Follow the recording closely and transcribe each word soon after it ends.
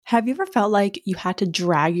Have you ever felt like you had to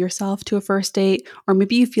drag yourself to a first date, or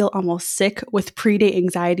maybe you feel almost sick with pre-date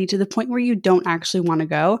anxiety to the point where you don't actually want to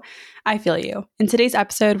go? I feel you. In today's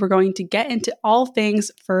episode, we're going to get into all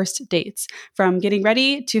things first dates. From getting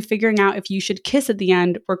ready to figuring out if you should kiss at the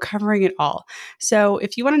end, we're covering it all. So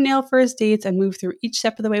if you want to nail first dates and move through each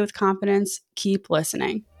step of the way with confidence, keep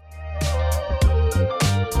listening.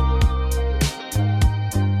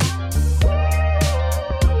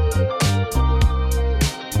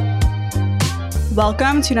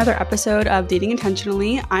 Welcome to another episode of Dating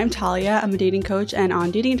Intentionally. I'm Talia. I'm a dating coach, and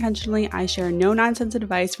on Dating Intentionally, I share no-nonsense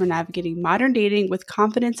advice for navigating modern dating with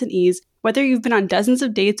confidence and ease, whether you've been on dozens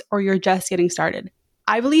of dates or you're just getting started.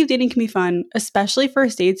 I believe dating can be fun, especially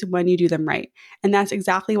first dates when you do them right, and that's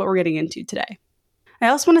exactly what we're getting into today. I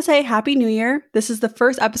also want to say Happy New Year. This is the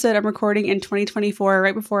first episode I'm recording in 2024,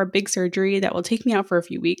 right before a big surgery that will take me out for a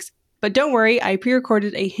few weeks. But don't worry, I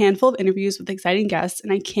pre-recorded a handful of interviews with exciting guests,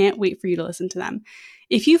 and I can't wait for you to listen to them.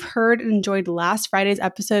 If you've heard and enjoyed last Friday's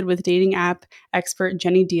episode with dating app expert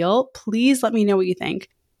Jenny Deal, please let me know what you think.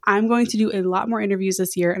 I'm going to do a lot more interviews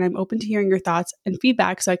this year, and I'm open to hearing your thoughts and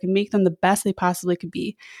feedback so I can make them the best they possibly could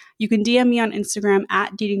be. You can DM me on Instagram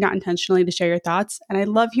at dating.intentionally to share your thoughts, and I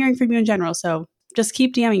love hearing from you in general, so just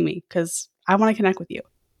keep DMing me because I want to connect with you.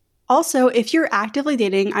 Also, if you're actively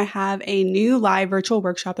dating, I have a new live virtual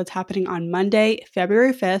workshop that's happening on Monday,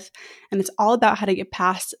 February 5th, and it's all about how to get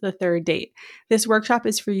past the third date. This workshop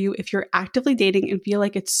is for you if you're actively dating and feel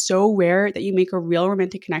like it's so rare that you make a real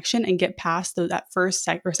romantic connection and get past that first,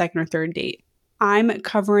 second, or third date. I'm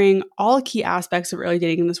covering all key aspects of early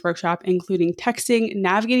dating in this workshop, including texting,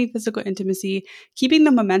 navigating physical intimacy, keeping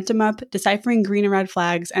the momentum up, deciphering green and red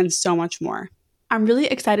flags, and so much more. I'm really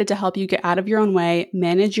excited to help you get out of your own way,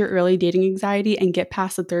 manage your early dating anxiety, and get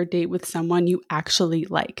past the third date with someone you actually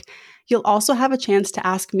like. You'll also have a chance to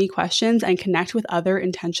ask me questions and connect with other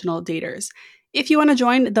intentional daters. If you want to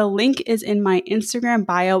join, the link is in my Instagram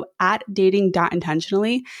bio at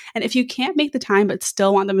dating.intentionally. And if you can't make the time but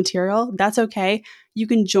still want the material, that's okay. You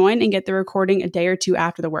can join and get the recording a day or two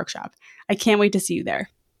after the workshop. I can't wait to see you there.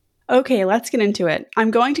 Okay, let's get into it.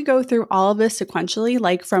 I'm going to go through all of this sequentially,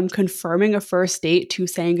 like from confirming a first date to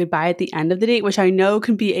saying goodbye at the end of the date, which I know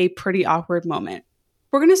can be a pretty awkward moment.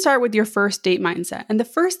 We're going to start with your first date mindset. And the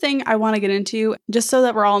first thing I want to get into, just so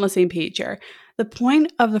that we're all on the same page here, the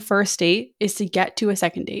point of the first date is to get to a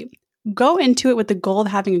second date. Go into it with the goal of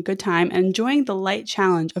having a good time and enjoying the light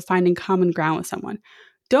challenge of finding common ground with someone.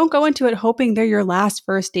 Don't go into it hoping they're your last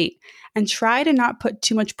first date, and try to not put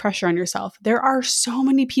too much pressure on yourself. There are so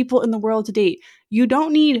many people in the world to date. You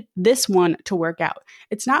don't need this one to work out.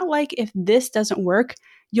 It's not like if this doesn't work,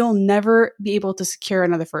 you'll never be able to secure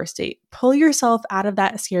another first date. Pull yourself out of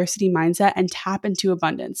that scarcity mindset and tap into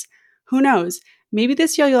abundance. Who knows? Maybe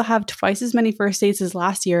this year you'll have twice as many first dates as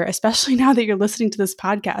last year, especially now that you're listening to this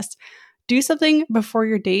podcast. Do something before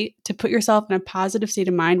your date to put yourself in a positive state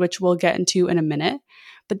of mind, which we'll get into in a minute.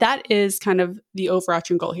 But that is kind of the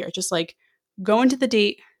overarching goal here. Just like go into the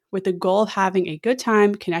date with the goal of having a good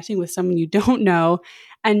time, connecting with someone you don't know,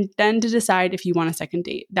 and then to decide if you want a second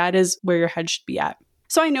date. That is where your head should be at.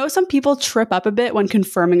 So I know some people trip up a bit when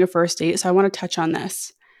confirming a first date, so I want to touch on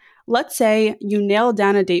this. Let's say you nailed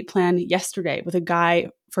down a date plan yesterday with a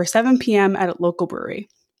guy for 7 p.m. at a local brewery,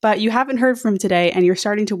 but you haven't heard from him today and you're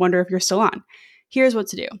starting to wonder if you're still on. Here's what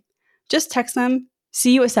to do. Just text them,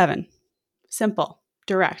 see you at 7. Simple.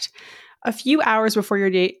 Direct. A few hours before your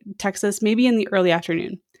date, text us, maybe in the early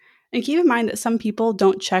afternoon. And keep in mind that some people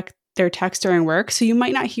don't check their text during work, so you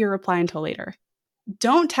might not hear a reply until later.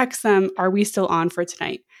 Don't text them, are we still on for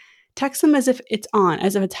tonight? Text them as if it's on,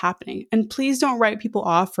 as if it's happening. And please don't write people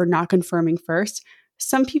off for not confirming first.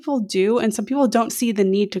 Some people do, and some people don't see the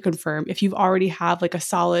need to confirm if you already have like a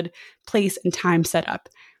solid place and time set up.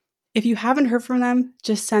 If you haven't heard from them,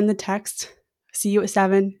 just send the text. See you at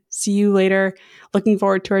 7, see you later, looking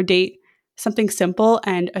forward to our date, something simple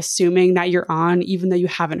and assuming that you're on even though you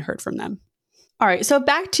haven't heard from them. All right, so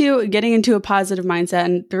back to getting into a positive mindset.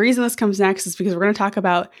 And the reason this comes next is because we're going to talk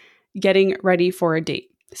about getting ready for a date.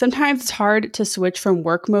 Sometimes it's hard to switch from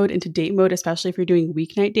work mode into date mode, especially if you're doing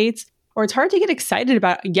weeknight dates, or it's hard to get excited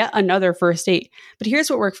about yet another first date. But here's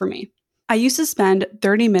what worked for me. I used to spend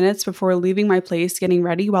 30 minutes before leaving my place getting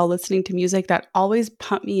ready while listening to music that always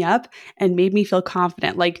pumped me up and made me feel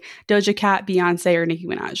confident, like Doja Cat, Beyonce, or Nicki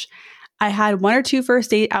Minaj. I had 1 or 2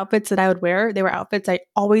 first date outfits that I would wear. They were outfits I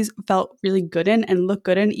always felt really good in and looked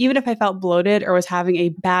good in, even if I felt bloated or was having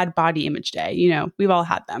a bad body image day. You know, we've all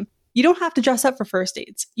had them. You don't have to dress up for first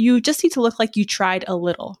dates. You just need to look like you tried a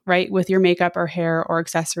little, right? With your makeup or hair or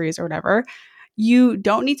accessories or whatever. You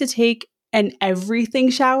don't need to take an everything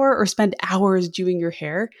shower or spend hours doing your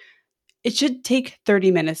hair, it should take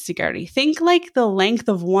 30 minutes to get ready. Think like the length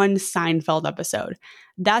of one Seinfeld episode.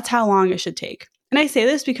 That's how long it should take. And I say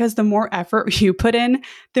this because the more effort you put in,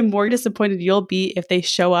 the more disappointed you'll be if they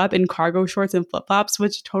show up in cargo shorts and flip-flops,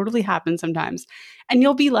 which totally happens sometimes. And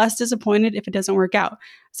you'll be less disappointed if it doesn't work out.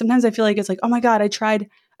 Sometimes I feel like it's like, oh my God,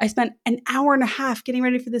 I spent an hour and a half getting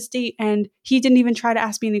ready for this date and he didn't even try to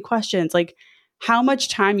ask me any questions. Like, how much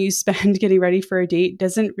time you spend getting ready for a date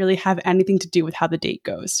doesn't really have anything to do with how the date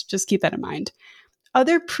goes. Just keep that in mind.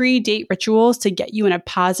 Other pre-date rituals to get you in a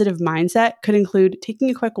positive mindset could include taking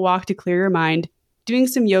a quick walk to clear your mind, doing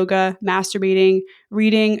some yoga, masturbating,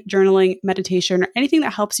 reading, journaling, meditation, or anything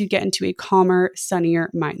that helps you get into a calmer, sunnier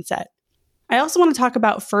mindset. I also want to talk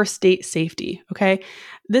about first date safety, okay?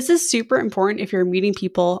 This is super important if you're meeting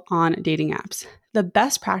people on dating apps. The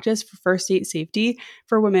best practice for first date safety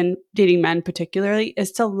for women dating men particularly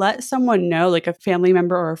is to let someone know, like a family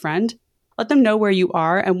member or a friend, let them know where you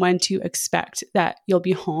are and when to expect that you'll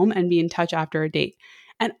be home and be in touch after a date.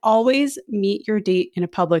 And always meet your date in a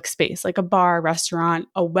public space, like a bar, restaurant,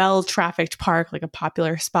 a well-trafficked park, like a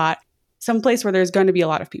popular spot, someplace where there's going to be a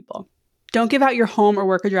lot of people. Don't give out your home or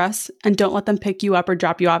work address, and don't let them pick you up or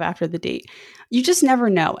drop you off after the date. You just never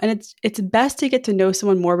know. And it's best to get to know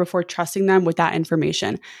someone more before trusting them with that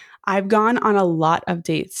information. I've gone on a lot of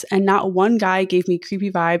dates, and not one guy gave me creepy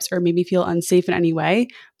vibes or made me feel unsafe in any way.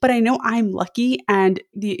 But I know I'm lucky, and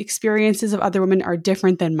the experiences of other women are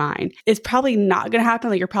different than mine. It's probably not going to happen.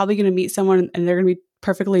 Like, you're probably going to meet someone and they're going to be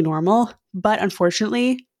perfectly normal. But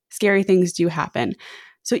unfortunately, scary things do happen.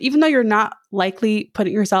 So even though you're not likely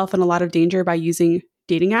putting yourself in a lot of danger by using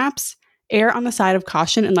dating apps, err on the side of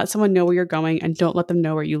caution and let someone know where you're going, and don't let them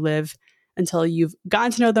know where you live until you've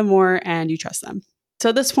gotten to know them more and you trust them. So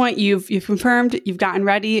at this point, you've confirmed, you've gotten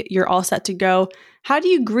ready, you're all set to go. How do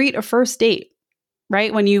you greet a first date?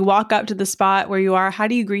 Right? When you walk up to the spot where you are, how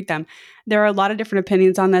do you greet them? There are a lot of different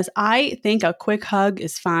opinions on this. I think a quick hug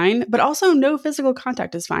is fine, but also no physical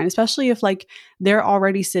contact is fine, especially if like they're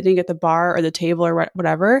already sitting at the bar or the table or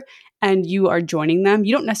whatever, and you are joining them.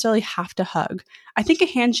 You don't necessarily have to hug. I think a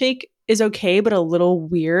handshake is okay, but a little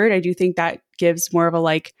weird. I do think that gives more of a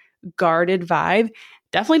like guarded vibe.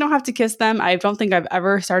 Definitely don't have to kiss them. I don't think I've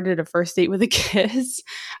ever started a first date with a kiss.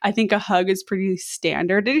 I think a hug is pretty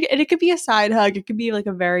standard. And it could be a side hug. It could be like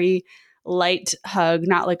a very light hug,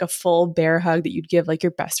 not like a full bear hug that you'd give like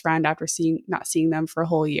your best friend after not seeing them for a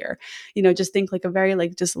whole year. You know, just think like a very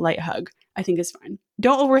like just light hug, I think is fine.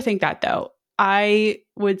 Don't overthink that though. I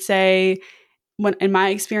would say in my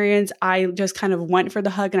experience, I just kind of went for the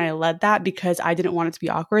hug and I led that because I didn't want it to be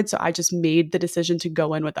awkward. So I just made the decision to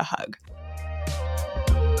go in with a hug.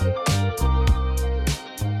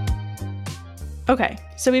 Okay,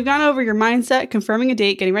 so we've gone over your mindset, confirming a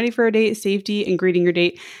date, getting ready for a date, safety, and greeting your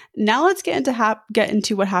date. Now let's get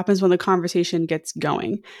into what happens when the conversation gets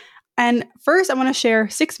going. And first, I want to share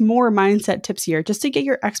 6 more mindset tips here just to get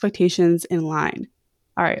your expectations in line.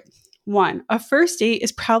 All right, 1, a first date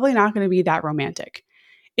is probably not going to be that romantic.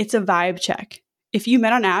 It's a vibe check. If you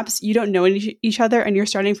met on apps, you don't know each other, and you're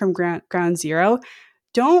starting from ground zero,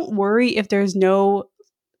 don't worry if there's no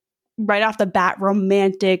right off the bat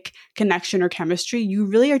romantic connection or chemistry. You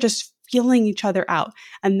really are just feeling each other out,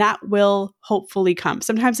 and that will hopefully come.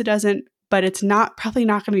 Sometimes it doesn't, but it's probably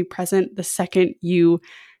not going to be present the second you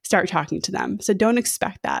start talking to them. So don't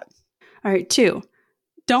expect that. All right, 2,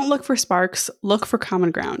 don't look for sparks, look for common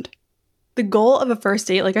ground. The goal of a first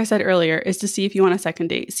date, like I said earlier, is to see if you want a second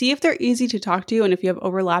date. See if they're easy to talk to and if you have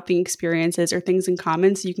overlapping experiences or things in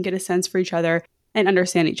common so you can get a sense for each other and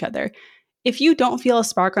understand each other. If you don't feel a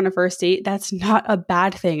spark on a first date, that's not a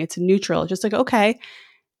bad thing. It's neutral. Just like, okay,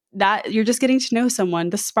 that you're just getting to know someone.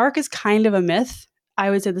 The spark is kind of a myth. I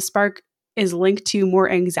would say the spark is linked to more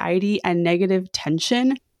anxiety and negative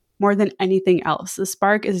tension more than anything else. The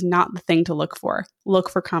spark is not the thing to look for. Look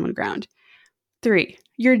for common ground. 3,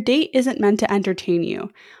 your date isn't meant to entertain you.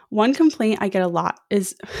 One complaint I get a lot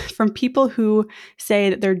is from people who say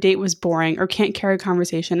that their date was boring or can't carry a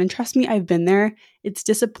conversation. And trust me, I've been there. It's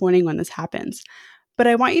disappointing when this happens. But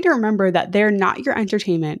I want you to remember that they're not your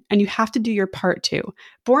entertainment and you have to do your part too.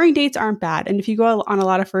 Boring dates aren't bad. And if you go on a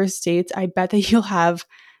lot of first dates, I bet that you'll have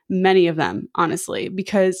many of them, honestly,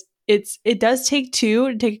 because it does take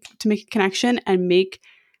 2 to make a connection and make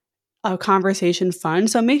a conversation fun.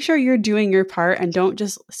 So make sure you're doing your part and don't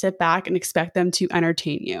just sit back and expect them to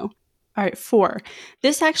entertain you. All right, 4.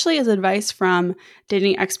 This actually is advice from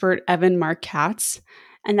dating expert Evan Marc Katz.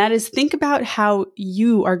 And that is, think about how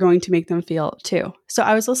you are going to make them feel too. So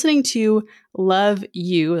I was listening to Love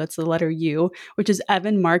You, that's the letter U, which is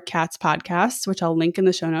Evan Marc Katz podcast, which I'll link in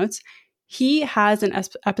the show notes. He has an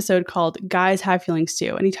episode called Guys Have Feelings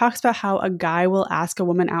Too, and he talks about how a guy will ask a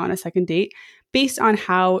woman out on a second date based on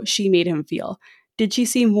how she made him feel. Did she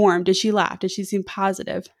seem warm? Did she laugh? Did she seem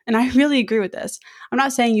positive? And I really agree with this. I'm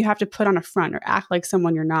not saying you have to put on a front or act like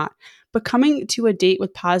someone you're not, but coming to a date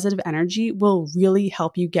with positive energy will really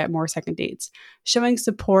help you get more second dates. Showing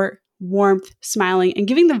support, warmth, smiling, and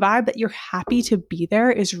giving the vibe that you're happy to be there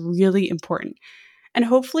is really important. And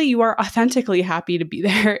hopefully you are authentically happy to be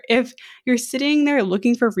there. If you're sitting there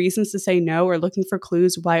looking for reasons to say no or looking for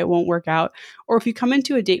clues why it won't work out, or if you come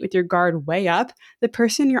into a date with your guard way up, the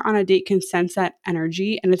person you're on a date can sense that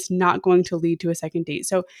energy and it's not going to lead to a second date.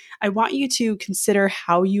 So I want you to consider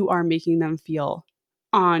how you are making them feel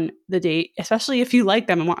on the date, especially if you like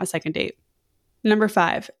them and want a second date. Number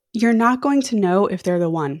 5, you're not going to know if they're the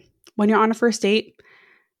one. When you're on a first date,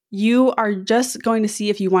 you are just going to see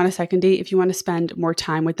if you want a second date, if you want to spend more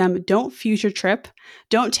time with them. Don't future trip.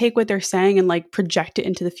 Don't take what they're saying and project it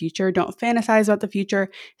into the future. Don't fantasize about the future.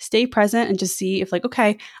 Stay present and just see if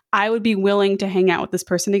okay, I would be willing to hang out with this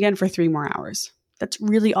person again for 3 more hours. That's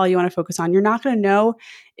really all you want to focus on. You're not going to know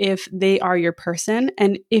if they are your person.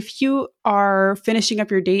 And if you are finishing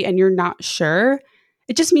up your date and you're not sure,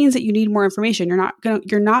 it just means that you need more information. You're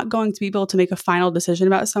not going to be able to make a final decision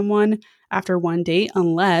about someone after one date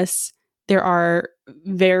unless there are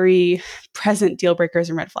very present deal breakers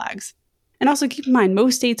and red flags. And also keep in mind,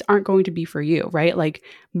 most dates aren't going to be for you, right?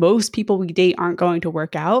 Most people we date aren't going to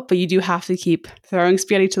work out, but you do have to keep throwing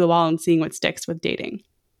spaghetti to the wall and seeing what sticks with dating.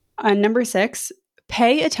 Number 6,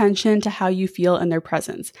 pay attention to how you feel in their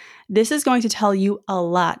presence. This is going to tell you a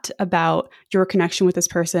lot about your connection with this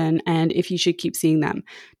person and if you should keep seeing them.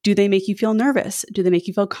 Do they make you feel nervous? Do they make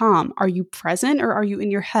you feel calm? Are you present or are you in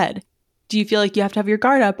your head? Do you feel like you have to have your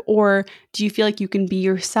guard up, or do you feel like you can be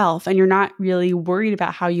yourself and you're not really worried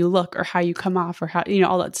about how you look or how you come off or how,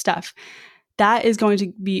 all that stuff? That is going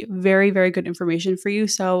to be very, very good information for you.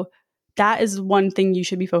 So that is one thing you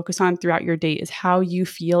should be focused on throughout your date, is how you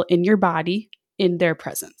feel in your body in their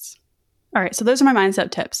presence. All right, so those are my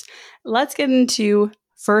mindset tips. Let's get into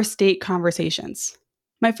first date conversations.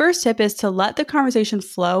 My first tip is to let the conversation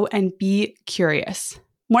flow and be curious.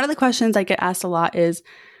 One of the questions I get asked a lot is,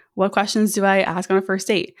 what questions do I ask on a first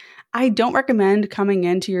date? I don't recommend coming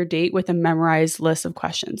into your date with a memorized list of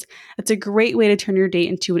questions. It's a great way to turn your date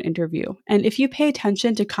into an interview. And if you pay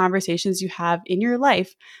attention to conversations you have in your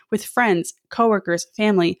life with friends, coworkers,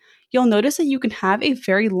 family, you'll notice that you can have a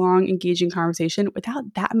very long, engaging conversation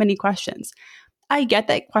without that many questions. I get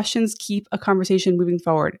that questions keep a conversation moving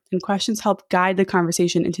forward, and questions help guide the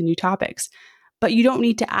conversation into new topics. But you don't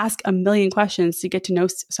need to ask a million questions to get to know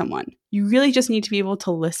someone. You really just need to be able to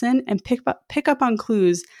listen and pick up on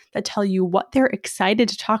clues that tell you what they're excited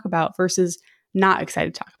to talk about versus not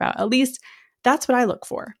excited to talk about. At least that's what I look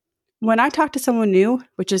for. When I talk to someone new,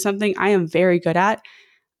 which is something I am very good at,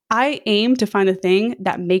 I aim to find the thing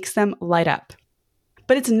that makes them light up.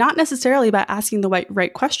 But it's not necessarily about asking the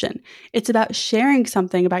right question. It's about sharing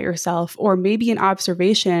something about yourself or maybe an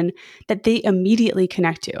observation that they immediately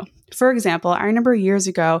connect to. For example, I remember years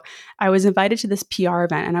ago, I was invited to this PR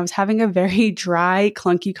event and I was having a very dry,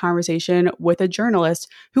 clunky conversation with a journalist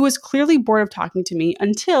who was clearly bored of talking to me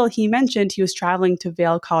until he mentioned he was traveling to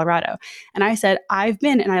Vail, Colorado. And I said, I've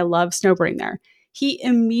been and I love snowboarding there. He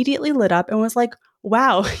immediately lit up and was like,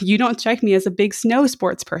 wow, you don't strike me as a big snow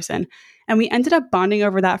sports person. And we ended up bonding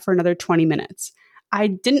over that for another 20 minutes. I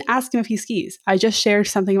didn't ask him if he skis. I just shared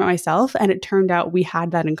something about myself and it turned out we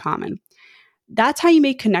had that in common. That's how you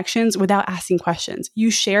make connections without asking questions. You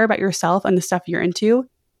share about yourself and the stuff you're into,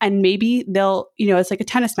 and maybe they'll, it's like a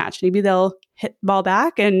tennis match. Maybe they'll hit ball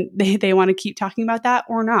back and they want to keep talking about that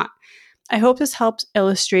or not. I hope this helps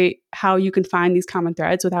illustrate how you can find these common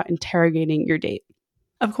threads without interrogating your date.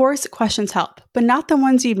 Of course, questions help, but not the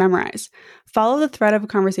ones you memorize. Follow the thread of a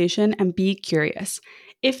conversation and be curious.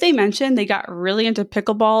 If they mention they got really into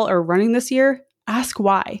pickleball or running this year, ask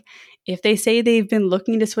why. If they say they've been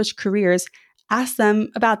looking to switch careers, ask them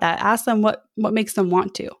about that. Ask them what makes them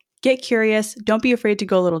want to. Get curious. Don't be afraid to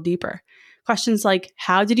go a little deeper. Questions like,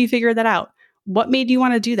 how did you figure that out? What made you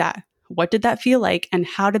want to do that? What did that feel like? And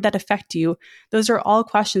how did that affect you? Those are all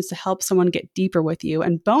questions to help someone get deeper with you.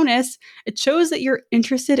 And bonus, it shows that you're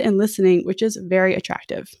interested in listening, which is very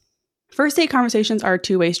attractive. First date conversations are a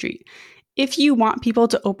two-way street. If you want people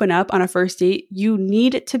to open up on a first date, you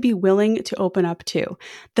need to be willing to open up too.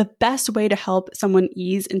 The best way to help someone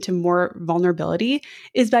ease into more vulnerability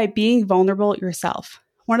is by being vulnerable yourself.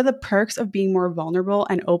 One of the perks of being more vulnerable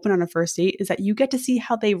and open on a first date is that you get to see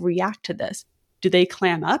how they react to this. Do they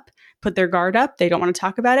clam up, put their guard up, they don't want to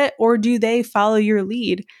talk about it, or do they follow your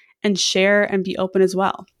lead and share and be open as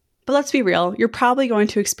well? But let's be real, you're probably going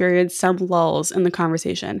to experience some lulls in the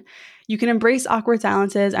conversation. You can embrace awkward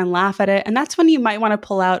silences and laugh at it, and that's when you might want to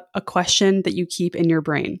pull out a question that you keep in your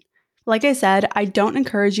brain. Like I said, I don't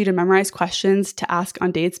encourage you to memorize questions to ask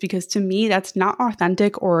on dates because to me, that's not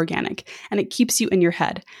authentic or organic, and it keeps you in your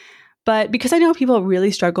head. But because I know people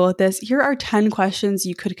really struggle with this, here are 10 questions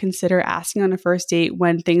you could consider asking on a first date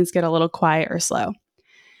when things get a little quiet or slow.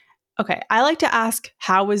 Okay, I like to ask,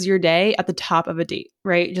 how was your day at the top of a date,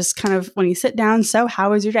 right? Just kind of when you sit down, so how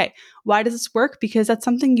was your day? Why does this work? Because that's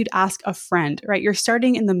something you'd ask a friend, right? You're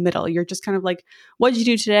starting in the middle. You're just kind of like, what did you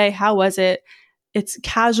do today? How was it? It's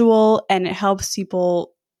casual and it helps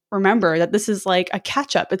people remember that this is like a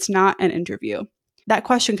catch up. It's not an interview. That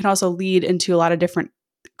question can also lead into a lot of different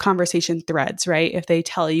conversation threads, right? If they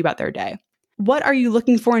tell you about their day. What are you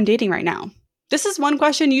looking for in dating right now? This is one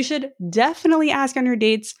question you should definitely ask on your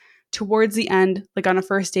dates towards the end, like on a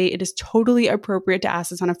first date. It is totally appropriate to ask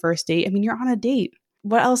this on a first date. I mean, you're on a date.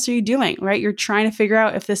 What else are you doing, right? You're trying to figure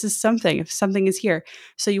out if this is something, if something is here.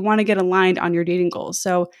 So you want to get aligned on your dating goals.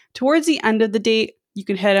 So towards the end of the date, you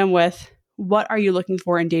can hit them with, what are you looking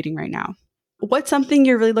for in dating right now? What's something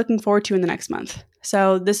you're really looking forward to in the next month?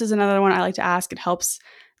 So this is another one I like to ask. It helps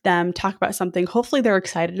them talk about something hopefully they're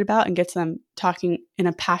excited about and gets them talking in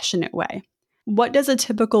a passionate way. What does a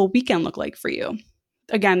typical weekend look like for you?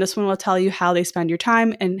 Again, this one will tell you how they spend your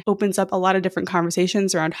time and opens up a lot of different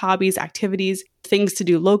conversations around hobbies, activities, things to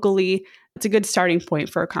do locally. It's a good starting point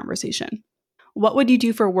for a conversation. What would you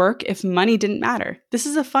do for work if money didn't matter? This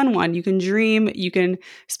is a fun one. You can dream, you can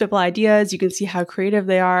spitball ideas, you can see how creative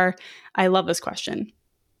they are. I love this question.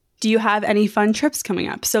 Do you have any fun trips coming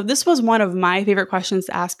up? So this was one of my favorite questions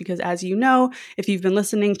to ask because, as you know, if you've been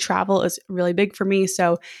listening, travel is really big for me.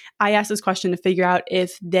 So I asked this question to figure out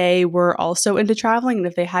if they were also into traveling and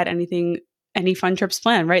if they had any fun trips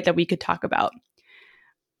planned, right, that we could talk about.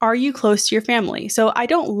 Are you close to your family? So I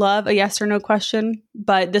don't love a yes or no question,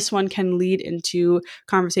 but this one can lead into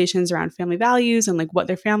conversations around family values and like what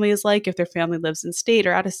their family is like, if their family lives in state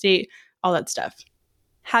or out of state, all that stuff.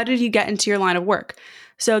 How did you get into your line of work?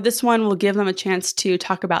 So this one will give them a chance to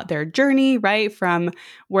talk about their journey, right, from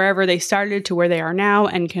wherever they started to where they are now,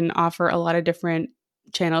 and can offer a lot of different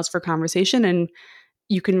channels for conversation. And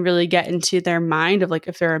you can really get into their mind of like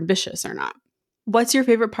if they're ambitious or not. What's your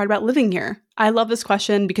favorite part about living here? I love this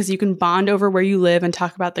question because you can bond over where you live and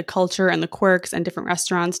talk about the culture and the quirks and different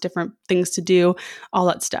restaurants, different things to do, all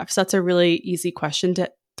that stuff. So that's a really easy question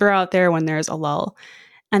to throw out there when there's a lull.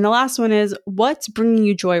 And the last one is, what's bringing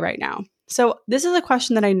you joy right now? So this is a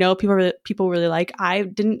question that I know people really like. I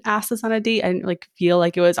didn't ask this on a date. I didn't feel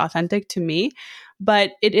like it was authentic to me,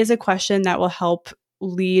 but it is a question that will help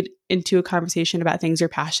lead into a conversation about things you're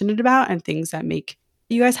passionate about and things that make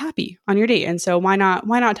you guys happy on your date. And so why not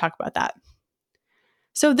talk about that?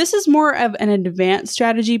 So this is more of an advanced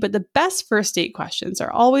strategy, but the best first date questions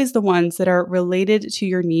are always the ones that are related to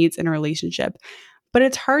your needs in a relationship. But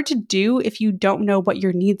it's hard to do if you don't know what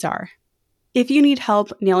your needs are. If you need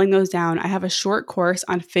help nailing those down, I have a short course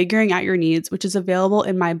on figuring out your needs, which is available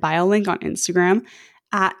in my bio link on Instagram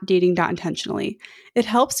at dating.intentionally. It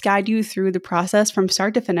helps guide you through the process from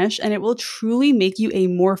start to finish, and it will truly make you a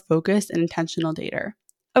more focused and intentional dater.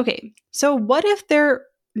 Okay, so what if they're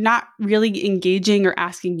not really engaging or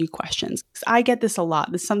asking you questions? I get this a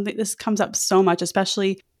lot. This comes up so much,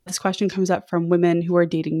 especially this question comes up from women who are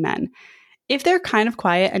dating men. If they're kind of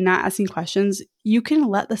quiet and not asking questions, you can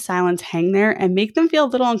let the silence hang there and make them feel a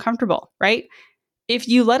little uncomfortable, right? If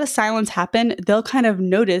you let a silence happen, they'll kind of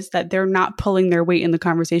notice that they're not pulling their weight in the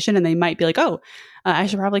conversation, and they might be like, I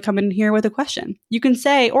should probably come in here with a question. You can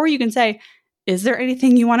say, is there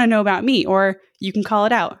anything you want to know about me? Or you can call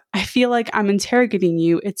it out. I feel like I'm interrogating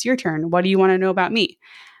you. It's your turn. What do you want to know about me?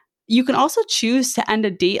 You can also choose to end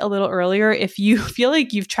a date a little earlier if you feel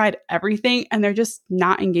like you've tried everything and they're just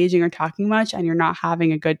not engaging or talking much and you're not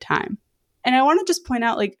having a good time. And I want to just point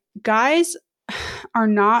out, guys are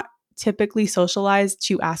not typically socialized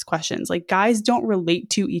to ask questions. Guys don't relate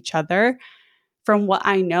to each other. From what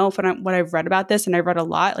I know, from what I've read about this, and I've read a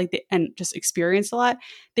lot, and just experienced a lot,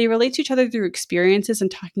 they relate to each other through experiences and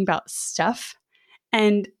talking about stuff.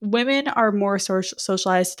 And women are more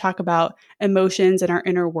socialized to talk about emotions and our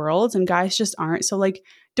inner worlds, and guys just aren't. So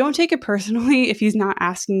don't take it personally if he's not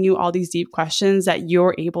asking you all these deep questions that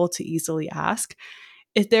you're able to easily ask.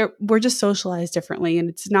 We're just socialized differently, and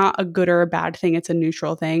it's not a good or a bad thing. It's a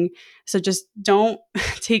neutral thing. So just don't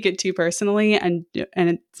take it too personally, and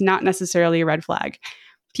it's not necessarily a red flag.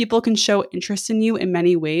 People can show interest in you in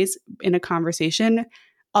many ways in a conversation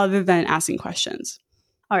other than asking questions.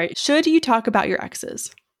 All right, should you talk about your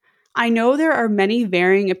exes? I know there are many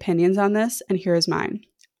varying opinions on this, and here's mine.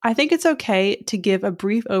 I think it's okay to give a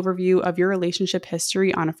brief overview of your relationship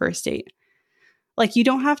history on a first date. Like, you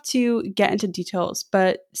don't have to get into details,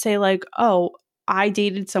 but say like, oh, I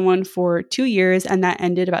dated someone for 2 years and that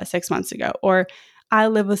ended about 6 months ago. Or I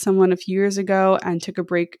lived with someone a few years ago and took a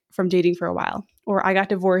break from dating for a while. Or I got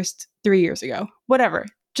divorced 3 years ago. Whatever.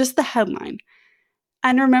 Just the headline.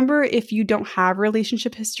 And remember, if you don't have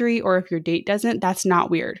relationship history or if your date doesn't, that's not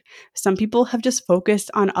weird. Some people have just focused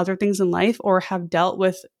on other things in life or have dealt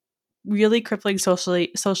with really crippling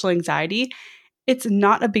social anxiety. It's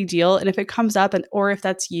not a big deal. And if it comes up or if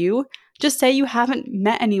that's you, just say you haven't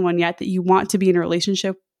met anyone yet that you want to be in a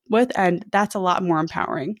relationship with, and that's a lot more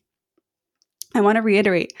empowering. I want to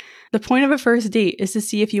reiterate, the point of a first date is to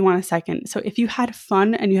see if you want a second. So if you had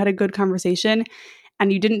fun and you had a good conversation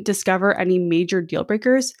and you didn't discover any major deal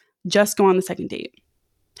breakers, just go on the second date.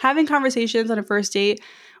 Having conversations on a first date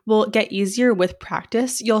will get easier with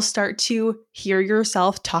practice. You'll start to hear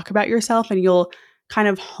yourself talk about yourself, and you'll kind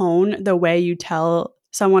of hone the way you tell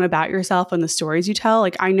someone about yourself and the stories you tell.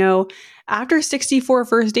 Like, I know after 64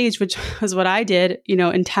 first dates, which was what I did,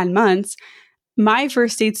 in 10 months, my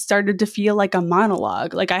first dates started to feel like a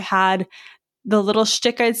monologue. Like, I had the little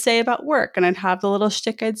shtick I'd say about work, and I'd have the little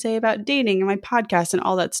shtick I'd say about dating and my podcast and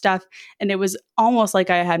all that stuff. And it was almost like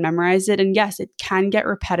I had memorized it. And yes, it can get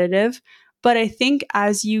repetitive, but I think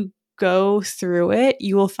as you go through it,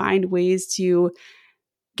 you will find ways to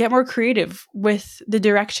get more creative with the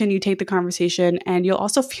direction you take the conversation. And you'll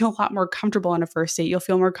also feel a lot more comfortable on a first date. You'll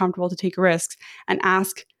feel more comfortable to take risks and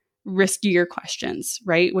ask riskier questions,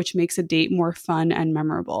 right? Which makes a date more fun and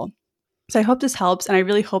memorable. So I hope this helps. And I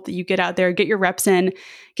really hope that you get out there, get your reps in,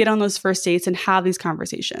 get on those first dates and have these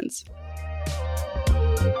conversations.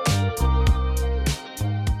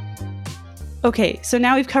 Okay, so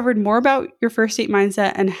now we've covered more about your first date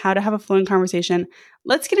mindset and how to have a flowing conversation.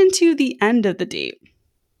 Let's get into the end of the date.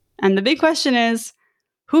 And the big question is,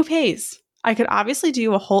 who pays? I could obviously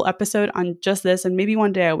do a whole episode on just this, and maybe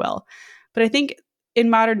one day I will. But I think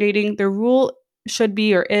in modern dating, the rule should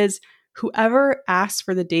be or is whoever asks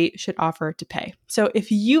for the date should offer to pay. So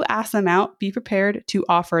if you ask them out, be prepared to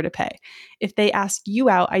offer to pay. If they ask you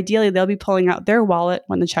out, ideally they'll be pulling out their wallet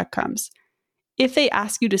when the check comes. If they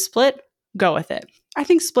ask you to split, go with it. I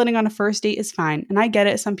think splitting on a first date is fine. And I get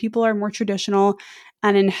it. Some people are more traditional,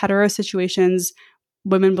 and in hetero situations,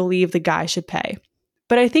 women believe the guy should pay.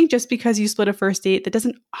 But I think just because you split a first date, that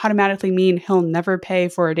doesn't automatically mean he'll never pay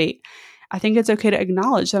for a date. I think it's okay to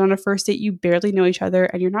acknowledge that on a first date, you barely know each other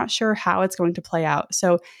and you're not sure how it's going to play out.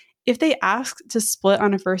 So if they ask to split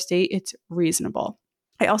on a first date, it's reasonable.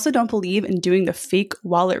 I also don't believe in doing the fake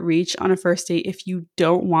wallet reach on a first date if you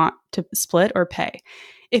don't want to split or pay.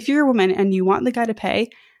 If you're a woman and you want the guy to pay,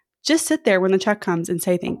 just sit there when the check comes and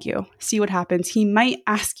say thank you. See what happens. He might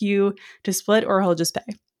ask you to split or he'll just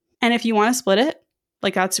pay. And if you want to split it,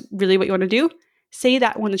 like that's really what you want to do, say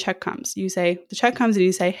that when the check comes. You say, the check comes and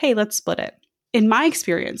you say, hey, let's split it. In my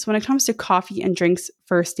experience, when it comes to coffee and drinks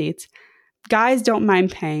first dates, guys don't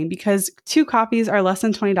mind paying because 2 coffees are less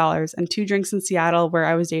than $20, and 2 drinks in Seattle where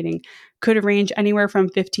I was dating could range anywhere from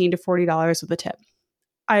 $15 to $40 with a tip.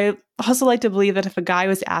 I also like to believe that if a guy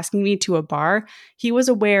was asking me to a bar, he was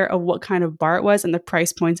aware of what kind of bar it was and the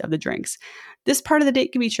price points of the drinks. This part of the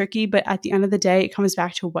date can be tricky, but at the end of the day, it comes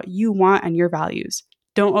back to what you want and your values.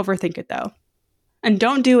 Don't overthink it though. And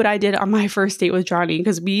don't do what I did on my first date with Johnny,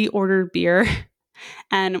 because we ordered beer,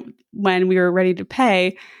 and when we were ready to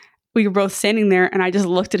pay, we were both standing there and I just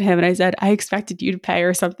looked at him and I said, I expected you to pay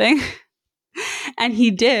or something. And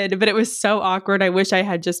he did, but it was so awkward. I wish I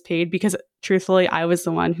had just paid because truthfully, I was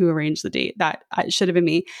the one who arranged the date. That should have been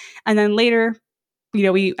me. And then later,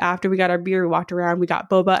 after we got our beer, we walked around, we got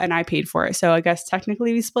boba and I paid for it. So I guess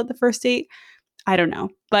technically we split the first date. I don't know,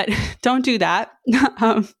 but don't do that.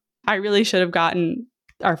 I really should have gotten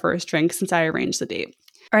our first drink since I arranged the date.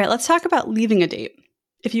 All right, let's talk about leaving a date.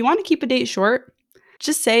 If you want to keep a date short,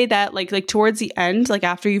 just say that like towards the end, like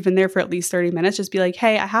after you've been there for at least 30 minutes, just be like,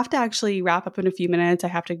 hey, I have to actually wrap up in a few minutes. I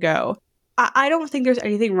have to go. I don't think there's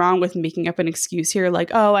anything wrong with making up an excuse here. Like,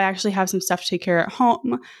 oh, I actually have some stuff to take care of at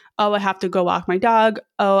home. Oh, I have to go walk my dog.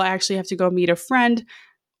 Oh, I actually have to go meet a friend.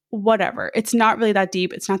 Whatever. It's not really that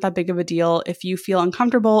deep. It's not that big of a deal. If you feel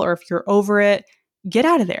uncomfortable or if you're over it, get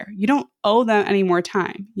out of there. You don't owe them any more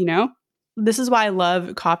time, This is why I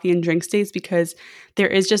love coffee and drink dates, because there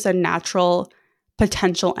is just a natural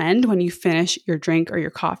potential end when you finish your drink or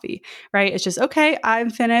your coffee, right? It's just, okay,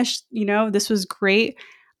 I'm finished. This was great.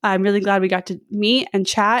 I'm really glad we got to meet and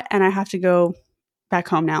chat, and I have to go back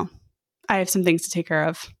home now. I have some things to take care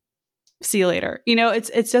of. See you later.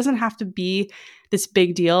 It doesn't have to be this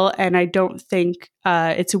big deal. And I don't think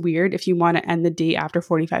it's weird if you want to end the date after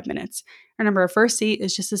 45 minutes. Remember, a first date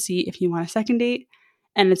is just to see if you want a second date,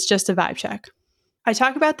 and it's just a vibe check. I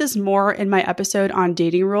talk about this more in my episode on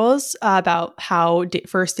dating rules about how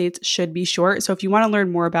first dates should be short. So if you want to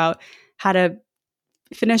learn more about how to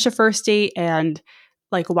finish a first date and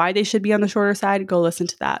like why they should be on the shorter side, go listen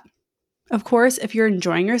to that. Of course, if you're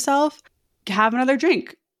enjoying yourself, have another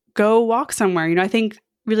drink, go walk somewhere. I think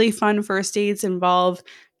really fun first dates involve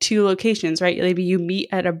 2 locations, right? Maybe you meet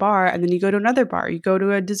at a bar and then you go to another bar, you go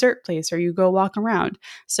to a dessert place, or you go walk around.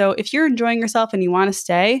 So if you're enjoying yourself and you want to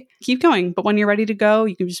stay, keep going. But when you're ready to go,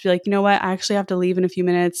 you can just be like, you know what? I actually have to leave in a few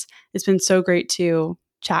minutes. It's been so great to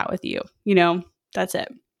chat with you. That's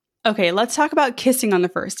it. Okay, let's talk about kissing on the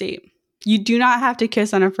first date. You do not have to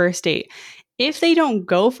kiss on a first date. If they don't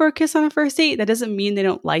go for a kiss on a first date, that doesn't mean they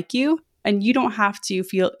don't like you. And you don't have to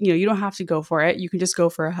you don't have to go for it. You can just go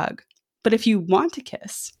for a hug. But if you want to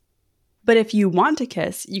kiss,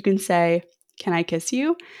 you can say, can I kiss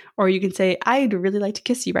you? Or you can say, I'd really like to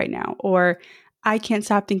kiss you right now. Or I can't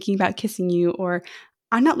stop thinking about kissing you. Or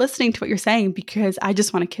I'm not listening to what you're saying because I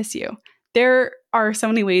just want to kiss you. There are so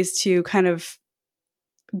many ways to kind of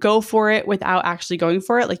go for it without actually going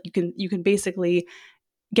for it. Like you can basically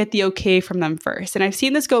get the okay from them first. And I've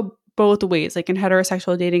seen this go both ways. Like in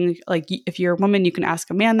heterosexual dating, like if you're a woman, you can ask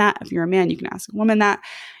a man that. If you're a man, you can ask a woman that.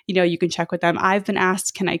 You can check with them. I've been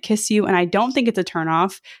asked, can I kiss you? And I don't think it's a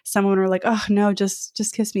turnoff. Some women are like, oh no, just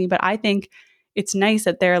kiss me. But I think it's nice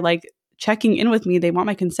that they're like checking in with me. They want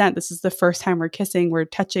my consent. This is the first time we're kissing. We're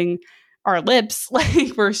touching our lips.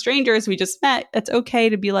 Like we're strangers. We just met. It's okay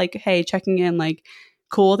to be like, hey, checking in, like,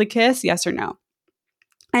 cool to kiss, yes or no.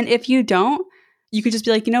 And if you don't, you could just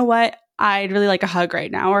be like, you know what? I'd really like a hug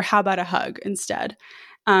right now. Or how about a hug instead?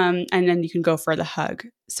 And then you can go for the hug.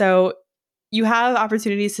 So you have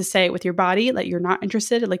opportunities to say it with your body that you're not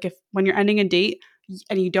interested. Like when you're ending a date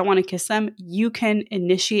and you don't want to kiss them, you can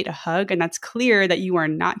initiate a hug, and that's clear that you are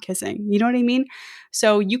not kissing. You know what I mean?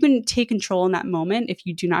 So you can take control in that moment if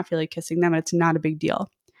you do not feel like kissing them, and it's not a big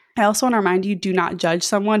deal. I also want to remind you, do not judge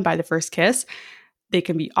someone by the first kiss. They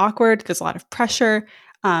can be awkward. There's a lot of pressure.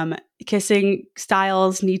 Kissing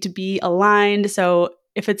styles need to be aligned. So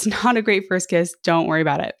if it's not a great first kiss, don't worry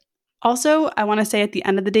about it. Also, I want to say at the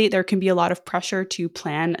end of the date, there can be a lot of pressure to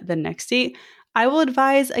plan the next date. I will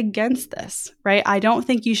advise against this, right? I don't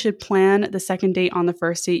think you should plan the second date on the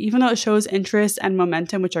first date, even though it shows interest and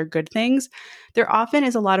momentum, which are good things. There often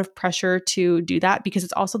is a lot of pressure to do that because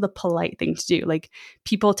it's also the polite thing to do. Like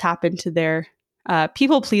people tap into their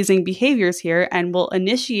people-pleasing behaviors here and will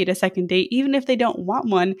initiate a second date even if they don't want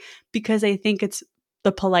one because they think it's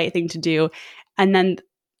the polite thing to do. And then,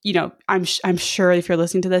 I'm sure if you're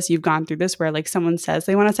listening to this, you've gone through this where like someone says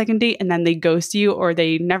they want a second date and then they ghost you or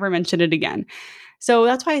they never mention it again. So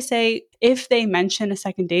that's why I say if they mention a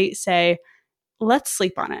second date, say, let's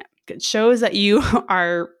sleep on it. It shows that you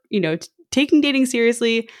are, taking dating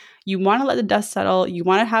seriously. You want to let the dust settle. You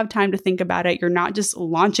want to have time to think about it. You're not just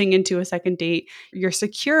launching into a second date. You're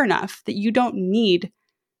secure enough that you don't need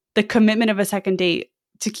the commitment of a second date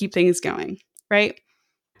to keep things going, right?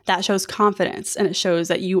 That shows confidence and it shows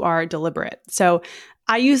that you are deliberate. So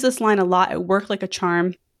I use this line a lot. It worked like a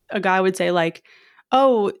charm. A guy would say like,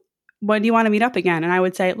 oh, when do you want to meet up again? And I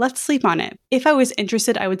would say, let's sleep on it. If I was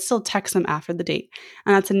interested, I would still text them after the date.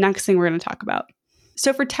 And that's the next thing we're going to talk about.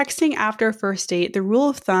 So for texting after a first date, the rule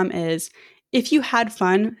of thumb is if you had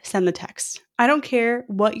fun, send the text. I don't care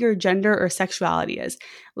what your gender or sexuality is.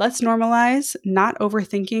 Let's normalize not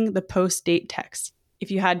overthinking the post-date text. If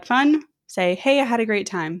you had fun, say, hey, I had a great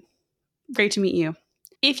time. Great to meet you.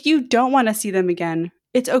 If you don't want to see them again,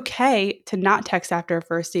 it's okay to not text after a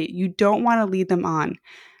first date. You don't want to lead them on.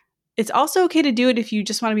 It's also okay to do it if you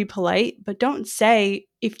just want to be polite, but don't say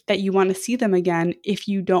that you want to see them again if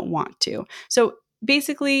you don't want to. So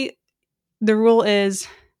basically, the rule is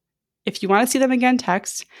if you want to see them again,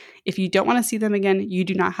 text. If you don't want to see them again, you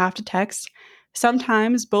do not have to text.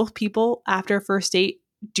 Sometimes both people after a first date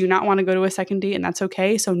do not want to go to a second date, and that's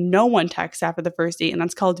okay. So no one texts after the first date, and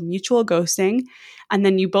that's called mutual ghosting. And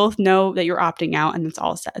then you both know that you're opting out, and it's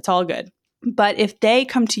all set. It's all good. But if they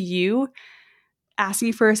come to you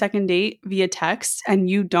asking for a second date via text and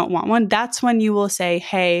you don't want one, that's when you will say,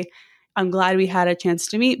 hey, I'm glad we had a chance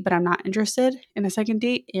to meet, but I'm not interested in a second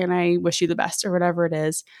date, and I wish you the best, or whatever it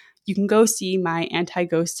is. You can go see my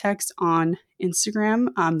anti-ghost text on Instagram.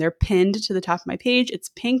 They're pinned to the top of my page. It's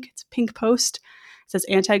pink. It's a pink post. It says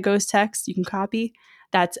anti-ghost text. You can copy.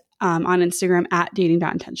 That's on Instagram at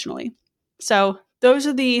dating.intentionally. So those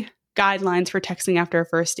are the guidelines for texting after a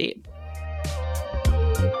first date.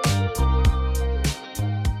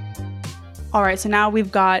 All right, so now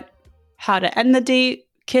we've got how to end the date,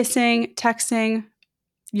 kissing, texting.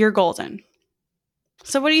 You're golden.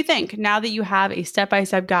 So what do you think? Now that you have a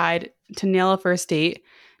step-by-step guide to nail a first date,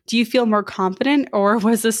 do you feel more confident, or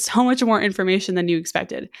was this so much more information than you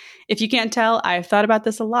expected? If you can't tell, I've thought about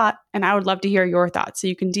this a lot, and I would love to hear your thoughts. So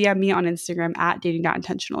you can DM me on Instagram at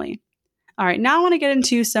dating.intentionally. All right, now I want to get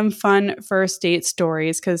into some fun first date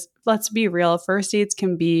stories because let's be real, first dates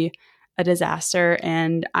can be a disaster.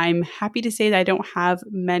 And I'm happy to say that I don't have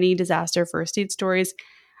many disaster first date stories.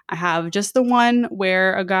 I have just the one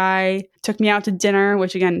where a guy took me out to dinner,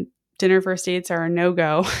 which again, dinner first dates are a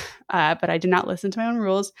no-go, but I did not listen to my own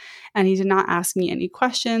rules. And he did not ask me any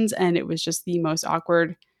questions. And it was just the most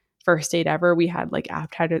awkward first date ever. We had like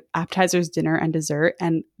appetizers, dinner, and dessert.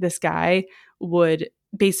 And this guy would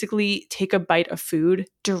basically take a bite of food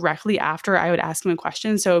directly after I would ask him a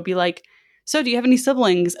question. So it would be like, so do you have any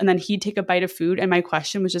siblings? And then he'd take a bite of food and my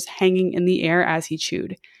question was just hanging in the air as he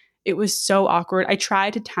chewed. It was so awkward. I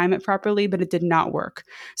tried to time it properly, but it did not work.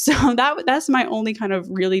 So that's my only kind of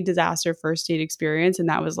really disaster first date experience. And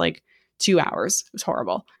that was like 2 hours. It was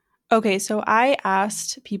horrible. Okay, so I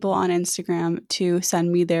asked people on Instagram to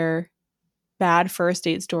send me their bad first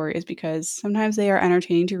date stories because sometimes they are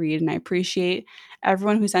entertaining to read, and I appreciate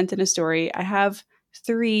everyone who sent in a story. I have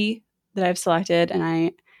 3 that I've selected, and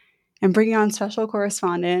I am bringing on special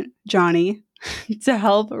correspondent Johnny to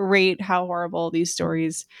help rate how horrible these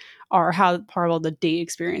stories are, how horrible the date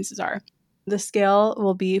experiences are. The scale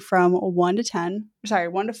will be from 1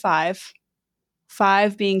 to 5.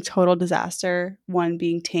 5 being total disaster, 1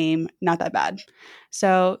 being tame, not that bad.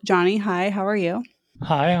 So, Johnny, hi, how are you?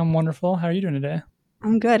 Hi, I'm wonderful. How are you doing today?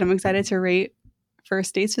 I'm good. I'm excited to rate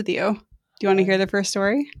first dates with you. Do you want to hear the first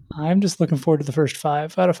story? I'm just looking forward to the first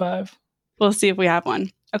 5 out of 5. We'll see if we have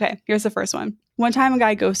one. Okay, here's the first one. One time a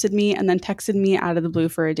guy ghosted me and then texted me out of the blue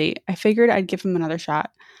for a date. I figured I'd give him another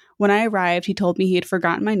shot. When I arrived, he told me he had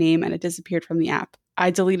forgotten my name and it disappeared from the app. I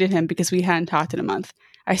deleted him because we hadn't talked in a month.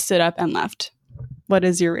 I stood up and left. What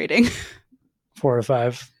is your rating? 4 out of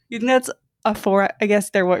 5. You think that's a 4? I guess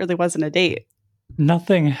there really wasn't a date.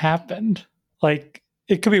 Nothing happened. Like,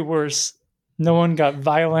 it could be worse. No one got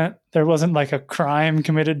violent. There wasn't like a crime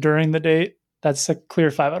committed during the date. That's a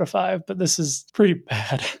clear 5 out of 5, but this is pretty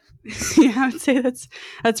bad. Yeah, I would say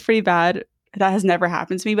that's pretty bad. That has never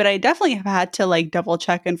happened to me, but I definitely have had to like double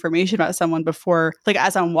check information about someone before, like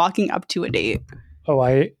as I'm walking up to a date.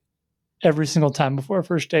 Oh, every single time before a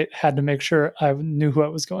first date had to make sure I knew who I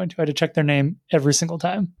was going to. I had to check their name every single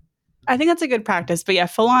time. I think that's a good practice, but yeah,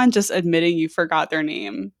 full on just admitting you forgot their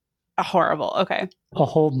name. Horrible. Okay. A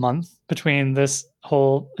whole month between this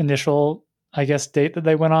whole initial, I guess, date that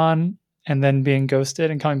they went on and then being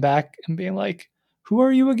ghosted and coming back and being like, who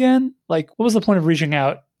are you again? Like, what was the point of reaching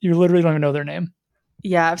out? You literally don't even know their name.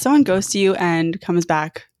 Yeah, if someone ghosts you and comes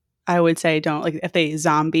back, I would say don't, like if they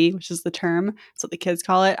zombie, which is the term, that's what the kids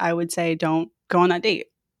call it, I would say don't go on that date,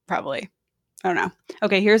 probably. I don't know.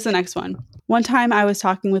 Okay, here's the next one. One time I was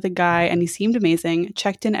talking with a guy and he seemed amazing,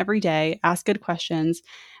 checked in every day, asked good questions.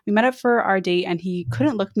 We met up for our date and he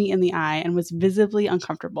couldn't look me in the eye and was visibly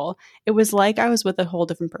uncomfortable. It was like I was with a whole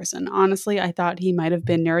different person. Honestly, I thought he might have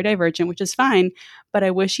been neurodivergent, which is fine, but I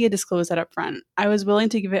wish he had disclosed that up front. I was willing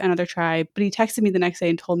to give it another try, but he texted me the next day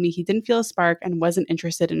and told me he didn't feel a spark and wasn't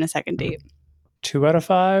interested in a second date. 2 out of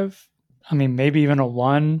 5. I mean, maybe even a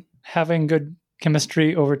 1. Having good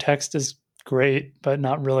chemistry over text is great, but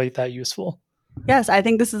not really that useful. Yes, I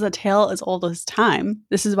think this is a tale as old as time.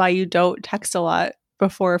 This is why you don't text a lot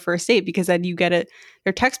before a first date, because then you get it.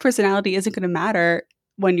 Your text personality isn't going to matter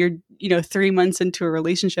when you're, 3 months into a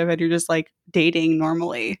relationship and you're just like dating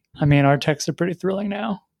normally. I mean, our texts are pretty thrilling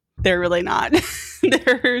now. They're really not.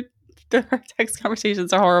 Their text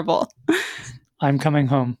conversations are horrible. I'm coming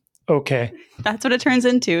home. Okay. That's what it turns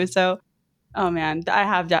into. So, oh man,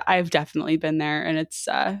 I've definitely been there, and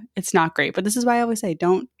it's not great. But this is why I always say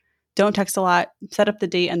don't text a lot. Set up the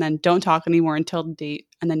date, and then don't talk anymore until the date,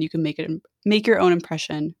 and then you can make your own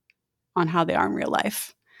impression on how they are in real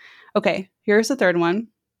life. Okay, here's the third one.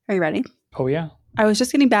 Are you ready? Oh yeah. I was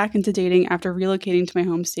just getting back into dating after relocating to my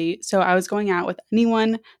home state, so I was going out with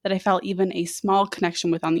anyone that I felt even a small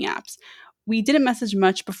connection with on the apps. We didn't message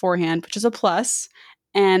much beforehand, which is a plus.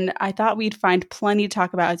 And I thought we'd find plenty to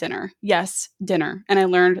talk about at dinner. Yes, dinner. And I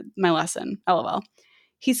learned my lesson. LOL.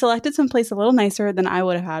 He selected some place a little nicer than I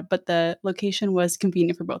would have had, but the location was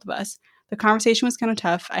convenient for both of us. The conversation was kind of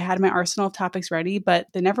tough. I had my arsenal of topics ready, but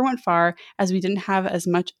they never went far as we didn't have as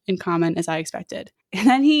much in common as I expected. And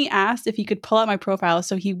then he asked if he could pull out my profile,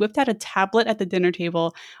 so he whipped out a tablet at the dinner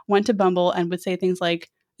table, went to Bumble, and would say things like,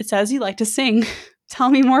 "It says you like to sing. Tell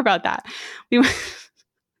me more about that."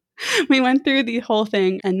 We went through the whole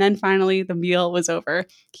thing, and then finally the meal was over.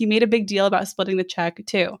 He made a big deal about splitting the check,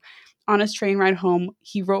 too. On his train ride home,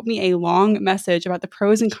 he wrote me a long message about the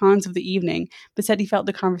pros and cons of the evening, but said he felt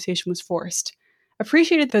the conversation was forced.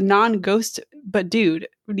 Appreciated the non-ghost, but dude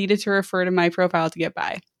needed to refer to my profile to get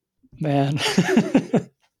by. Man, that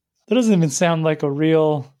doesn't even sound like a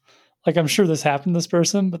real, like I'm sure this happened to this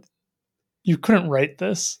person, but you couldn't write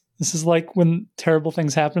this. This is like when terrible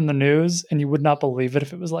things happen in the news and you would not believe it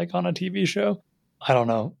if it was like on a TV show. I don't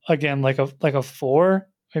know. Again, like a 4,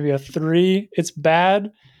 maybe a 3. It's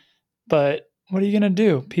bad, but what are you going to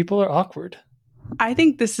do? People are awkward. I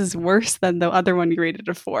think this is worse than the other one you rated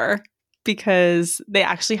a 4 because they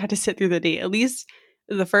actually had to sit through the date. At least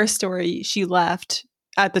the first story, she left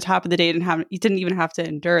at the top of the date and you didn't even have to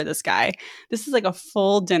endure this guy. This is like a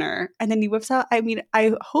full dinner. And then he whips out, I mean,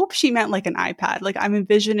 I hope she meant like an iPad. Like I'm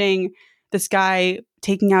envisioning this guy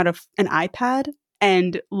taking out an iPad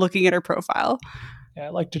and looking at her profile. Yeah, I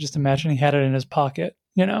like to just imagine he had it in his pocket,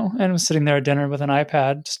 and was sitting there at dinner with an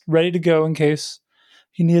iPad, just ready to go in case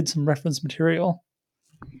he needed some reference material.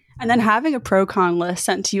 And then having a pro-con list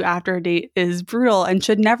sent to you after a date is brutal and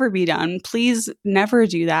should never be done. Please never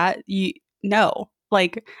do that. No.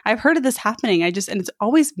 Like, I've heard of this happening. And it's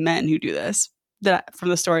always men who do this, from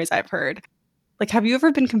the stories I've heard. Like, have you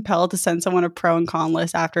ever been compelled to send someone a pro and con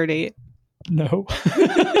list after a date? No.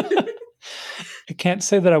 I can't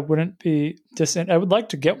say that I wouldn't be I would like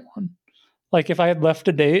to get one. Like, if I had left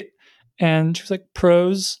a date and she was like,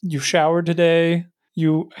 pros, you showered today,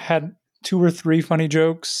 you had 2 or 3 funny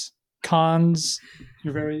jokes, cons,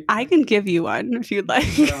 you're very... I can give you one if you'd like.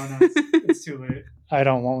 No, it's too late. I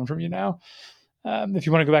don't want one from you now. If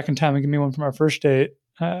you want to go back in time and give me one from our first date,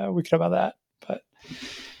 we could talk about that. But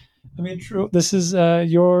I mean, true. This is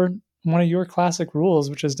one of your classic rules,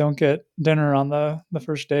 which is don't get dinner on the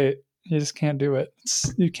first date. You just can't do it.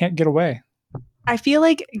 You can't get away. I feel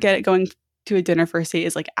like going to a dinner first date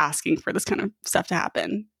is like asking for this kind of stuff to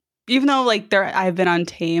happen. Even though like I've been on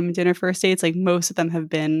tame dinner first dates, like most of them have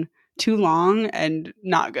been too long and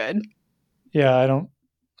not good. Yeah,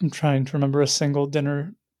 I'm trying to remember a single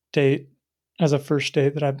dinner date as a first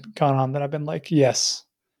date that I've gone on that I've been like, yes,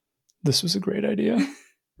 this was a great idea.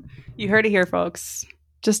 You heard it here, folks.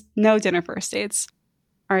 Just no dinner first dates.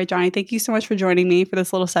 All right, Johnny, thank you so much for joining me for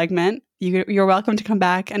this little segment. You're welcome to come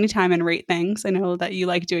back anytime and rate things. I know that you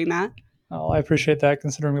like doing that. Oh, I appreciate that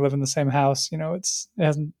considering we live in the same house. It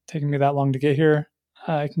hasn't taken me that long to get here.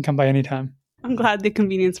 I can come by anytime. I'm glad the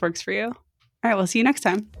convenience works for you. All right, we'll see you next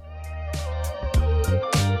time.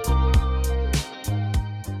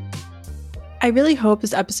 I really hope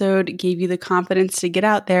this episode gave you the confidence to get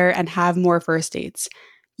out there and have more first dates.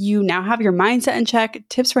 You now have your mindset in check,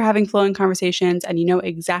 tips for having flowing conversations, and you know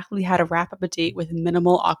exactly how to wrap up a date with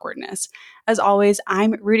minimal awkwardness. As always,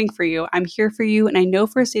 I'm rooting for you. I'm here for you, and I know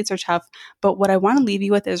first dates are tough, but what I want to leave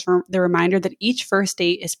you with is the reminder that each first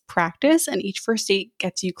date is practice, and each first date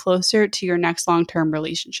gets you closer to your next long-term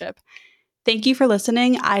relationship. Thank you for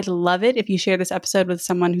listening. I'd love it if you share this episode with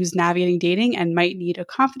someone who's navigating dating and might need a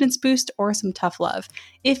confidence boost or some tough love.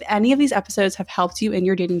 If any of these episodes have helped you in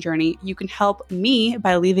your dating journey, you can help me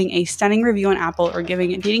by leaving a stunning review on Apple or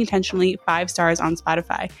giving Dating Intentionally 5 stars on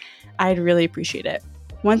Spotify. I'd really appreciate it.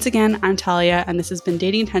 Once again, I'm Talia, and this has been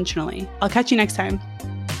Dating Intentionally. I'll catch you next time.